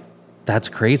like, that's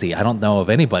crazy. I don't know of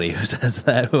anybody who says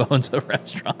that, who owns a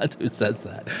restaurant, who says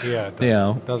that. Yeah,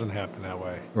 it doesn't happen that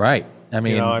way. Right. I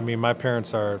mean, my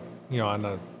parents are,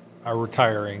 are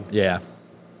retiring. Yeah.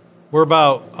 We're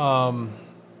about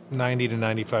 90 to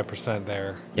 95%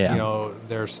 there. Yeah.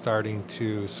 They're starting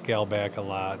to scale back a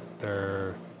lot.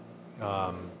 They're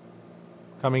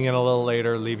coming in a little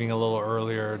later, leaving a little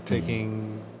earlier,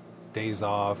 taking days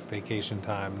off, vacation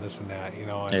time, this and that,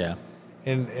 Yeah.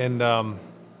 And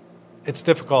it's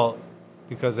difficult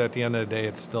because at the end of the day,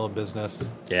 it's still a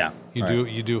business. Yeah.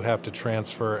 You do have to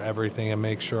transfer everything and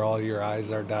make sure all your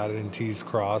I's are dotted and T's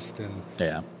crossed, and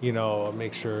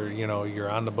make sure you're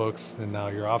on the books, and now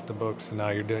you're off the books, and now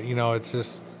you're doing. It's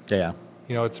just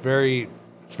it's very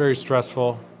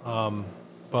stressful.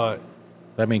 But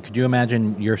I mean, could you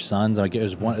imagine your sons? Like,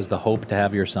 is the hope to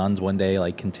have your sons one day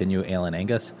like continue Ale and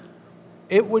Angus?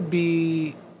 It would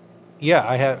be.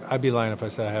 Yeah, I'd be lying if I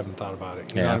said I haven't thought about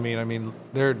it. You know what I mean? I mean,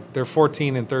 they're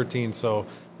 14 and 13, so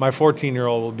my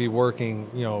 14-year-old will be working,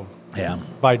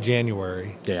 by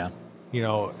January. Yeah.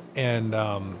 And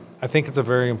I think it's a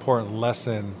very important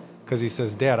lesson because he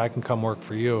says, "Dad, I can come work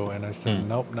for you," and I said,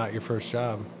 "Nope, not your first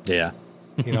job." Yeah.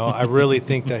 I really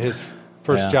think that his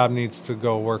first job needs to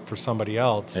go work for somebody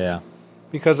else. Yeah.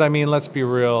 Because I mean, let's be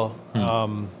real.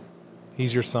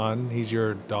 He's your son, he's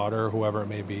your daughter, whoever it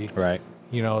may be. Right.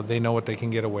 They know what they can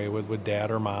get away with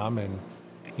dad or mom, and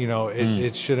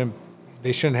it shouldn't.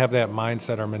 They shouldn't have that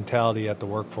mindset or mentality at the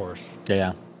workforce.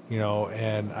 Yeah.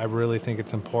 And I really think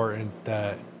it's important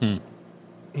that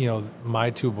my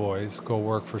 2 boys go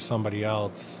work for somebody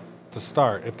else to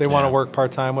start. If they want to work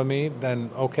part-time with me,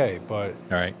 then okay. But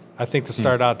right. I think to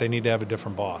start out, they need to have a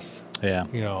different boss. Yeah.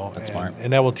 That's smart.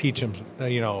 And that will teach them,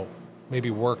 maybe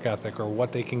work ethic or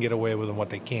what they can get away with and what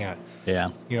they can't. Yeah.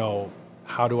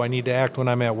 How do I need to act when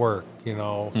I'm at work?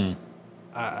 You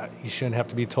shouldn't have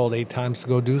to be told 8 times to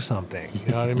go do something.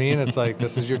 You know what I mean? It's like,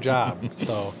 this is your job.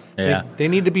 So they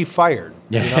need to be fired.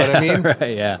 You know what I mean?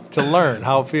 Right, yeah. To learn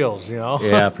how it feels,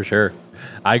 Yeah, for sure.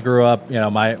 I grew up,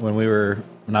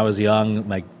 when I was young,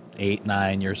 like 8,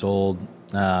 9 years old,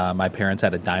 my parents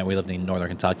had a diner. We lived in northern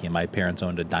Kentucky, and my parents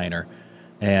owned a diner.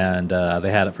 And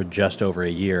they had it for just over a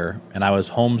year. And I was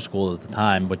homeschooled at the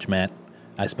time, which meant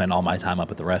I spent all my time up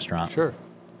at the restaurant. Sure.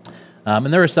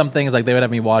 And there were some things like they would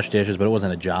have me wash dishes, but it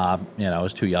wasn't a job. I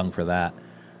was too young for that.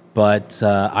 But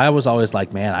I was always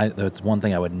like, man, that's one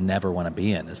thing I would never want to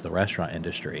be in is the restaurant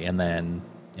industry. And then,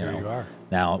 There you are.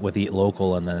 now with Eat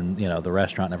Local and then, the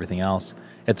restaurant and everything else.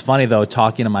 It's funny, though,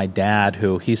 talking to my dad,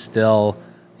 who he's still,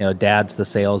 dad's the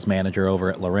sales manager over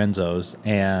at Lorenzo's.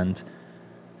 And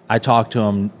I talked to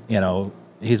him,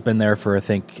 he's been there for, I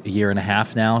think, a year and a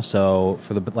half now. So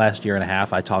for the last year and a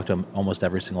half, I talked to him almost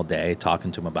every single day,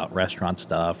 talking to him about restaurant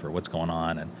stuff or what's going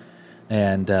on.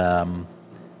 And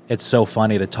it's so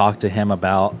funny to talk to him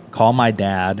call my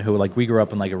dad, who, like, we grew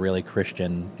up in, like, a really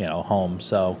Christian, home.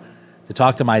 So to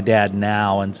talk to my dad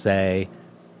now and say,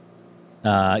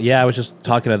 I was just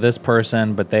talking to this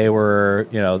person, but they were,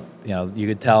 you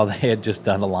could tell they had just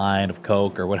done a line of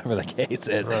Coke or whatever the case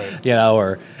is, right.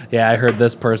 or, I heard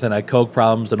this person had Coke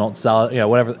problems and don't sell it,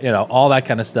 whatever, all that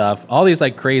kind of stuff. All these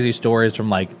like crazy stories from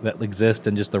like that exist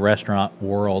in just the restaurant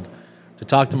world. To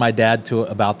talk to my dad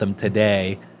about them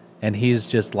today, and he's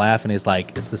just laughing. He's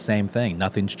like, it's the same thing.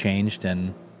 Nothing's changed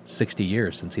in 60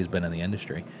 years since he's been in the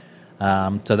industry.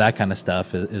 So that kind of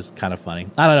stuff is kind of funny.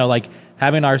 I don't know, like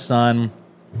having our son,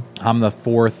 I'm the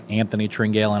 4th Anthony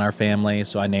Tringale in our family,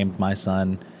 so I named my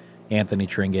son Anthony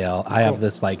Tringale. I have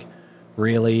this like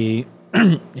really,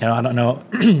 I don't know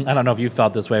if you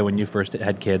felt this way when you first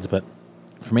had kids, but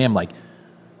for me, I'm like,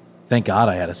 thank God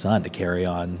I had a son to carry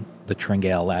on the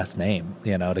Tringale last name,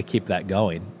 to keep that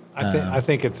going. I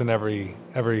think it's in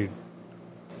every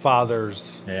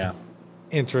father's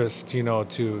interest,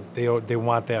 to they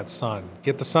want that son.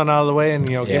 Get the son out of the way, and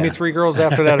give me 3 girls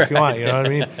after that if you want. You know what I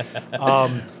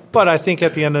mean? But I think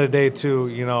at the end of the day, too,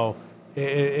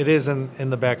 it is in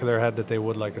the back of their head that they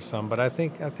would like a son. But I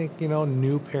think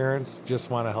new parents just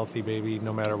want a healthy baby,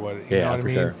 no matter what. You know what I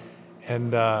mean? Sure.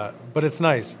 And but it's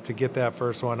nice to get that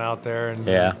first one out there. And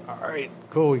all right,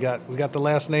 cool. We got the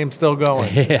last name still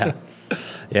going.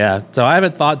 Yeah. So I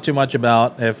haven't thought too much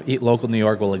about if Eat Local New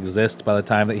York will exist by the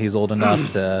time that he's old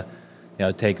enough to,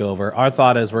 take over. Our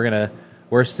thought is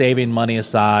we're saving money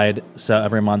aside so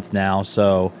every month now.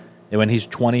 So when he's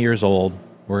 20 years old,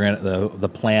 the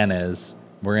plan is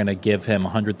we're gonna give him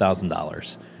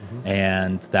 $100,000,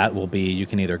 and that will be, you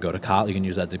can either go to college, you can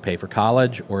use that to pay for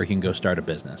college, or you can go start a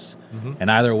business.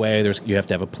 And either way, you have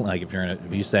to have a plan. Like if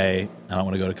you say I don't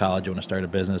want to go to college, I want to start a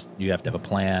business, you have to have a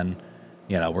plan.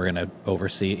 We're going to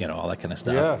oversee, all that kind of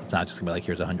stuff. Yeah. It's not just going to be like,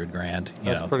 here's $100,000,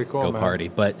 That's pretty cool, go man. party.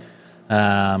 But, so.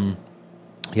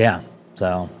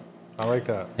 I like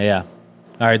that. Yeah.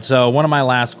 All right. So one of my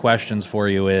last questions for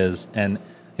you is, and,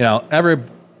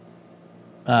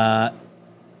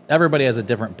 everybody has a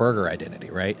different burger identity,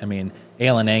 right? I mean,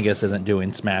 Ale and Angus isn't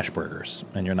doing smash burgers,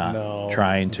 and you're not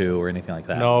trying to or anything like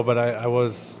that. No, but I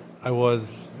was,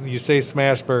 you say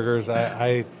smash burgers,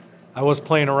 I was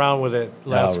playing around with it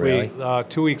last week,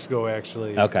 2 weeks ago,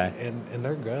 actually. Okay. And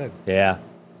they're good. Yeah.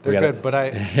 They're good, but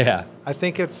I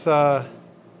think it is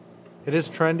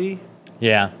trendy.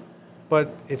 Yeah.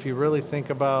 But if you really think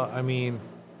about, you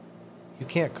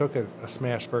can't cook a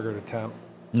smash burger to temp.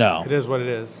 No. It is what it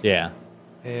is. Yeah.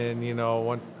 And,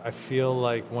 I feel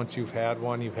like once you've had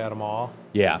one, you've had them all.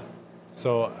 Yeah.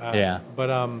 So,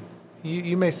 But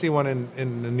you may see one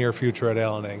in the near future at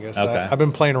Ale and Angus. Okay. I've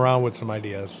been playing around with some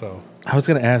ideas, so. I was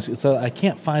going to ask you, so I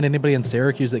can't find anybody in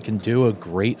Syracuse that can do a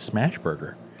great smash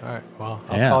burger. All right, well,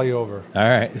 I'll call you over. All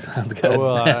right, sounds good. I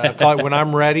will. I'll call it when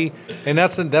I'm ready. And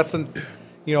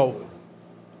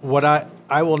what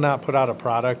I will not put out a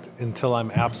product until I'm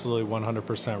absolutely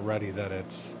 100% ready that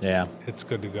it's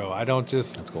good to go. I don't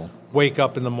just wake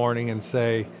up in the morning and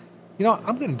say,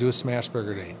 I'm going to do a smash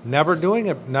burger today. Never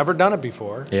done it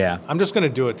before. Yeah. I'm just going to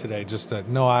do it today.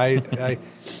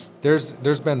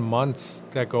 There's been months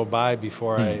that go by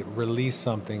before I release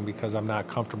something because I'm not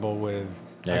comfortable with,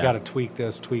 I got to tweak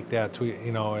this, tweak that,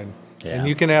 and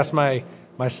you can ask my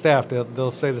staff,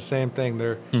 they'll say the same thing.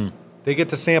 They get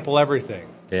to sample everything.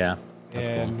 Yeah.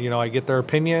 And, I get their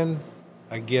opinion.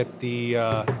 I get the,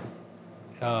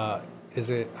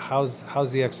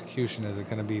 how's the execution? Is it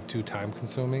going to be too time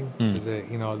consuming? Is it,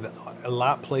 a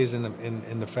lot plays in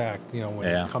the fact,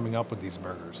 when coming up with these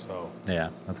burgers. So yeah,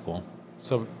 that's cool.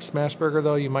 So smash burger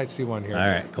though, you might see one here. All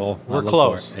right, cool. We're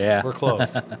close. Yeah, we're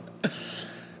close.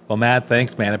 Well, Matt,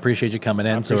 thanks, man. I appreciate you coming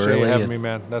in so early. Appreciate you having me,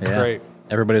 man. That's great.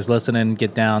 Everybody's listening.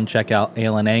 Get down, check out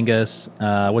Ale and Angus.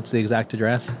 What's the exact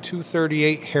address?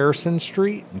 238 Harrison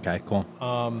Street. Okay, cool.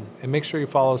 And make sure you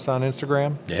follow us on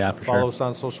Instagram. Yeah, for Follow us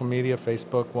on social media,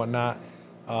 Facebook, whatnot.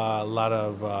 A lot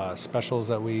of specials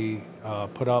that we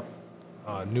put up,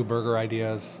 new burger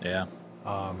ideas. Yeah.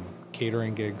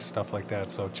 Catering gigs, stuff like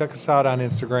that. So check us out on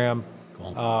Instagram.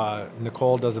 Cool.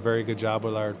 Nicole does a very good job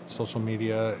with our social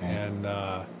media, and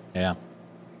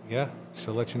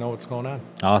she'll let you know what's going on.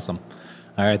 Awesome.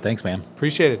 All right, thanks, man.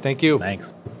 Appreciate it. Thank you.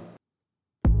 Thanks.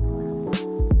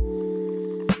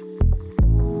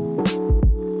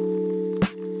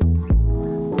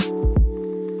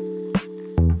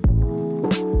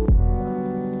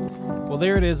 Well,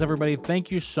 there it is, everybody.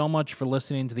 Thank you so much for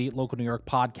listening to the Eat Local New York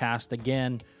podcast.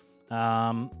 Again,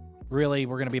 really,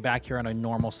 we're going to be back here on a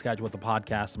normal schedule with the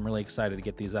podcast. I'm really excited to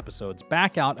get these episodes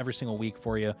back out every single week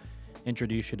for you,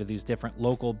 introduce you to these different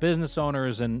local business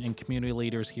owners and community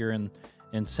leaders here in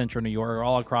Central New York, or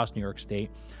all across New York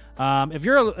State. If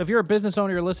you're a business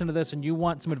owner, you're listening to this and you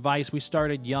want some advice, we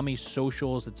started Yummy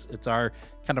Socials. It's our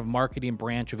kind of marketing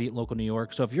branch of Eat Local New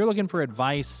York. So if you're looking for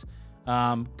advice,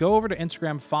 go over to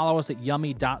Instagram, follow us at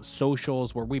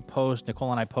yummy.socials, where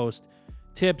Nicole and I post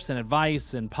tips and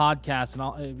advice and podcasts and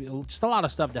all, just a lot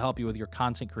of stuff to help you with your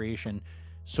content creation,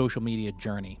 social media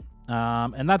journey.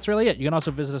 And that's really it. You can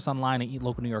also visit us online at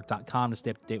eatlocalnewyork.com to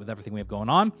stay up to date with everything we have going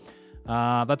on.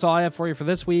 That's all I have for you for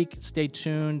this week. Stay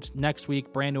tuned. Next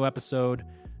week, brand new episode.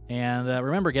 And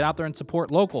remember, get out there and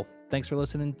support local. Thanks for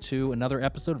listening to another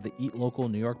episode of the Eat Local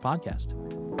New York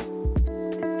podcast.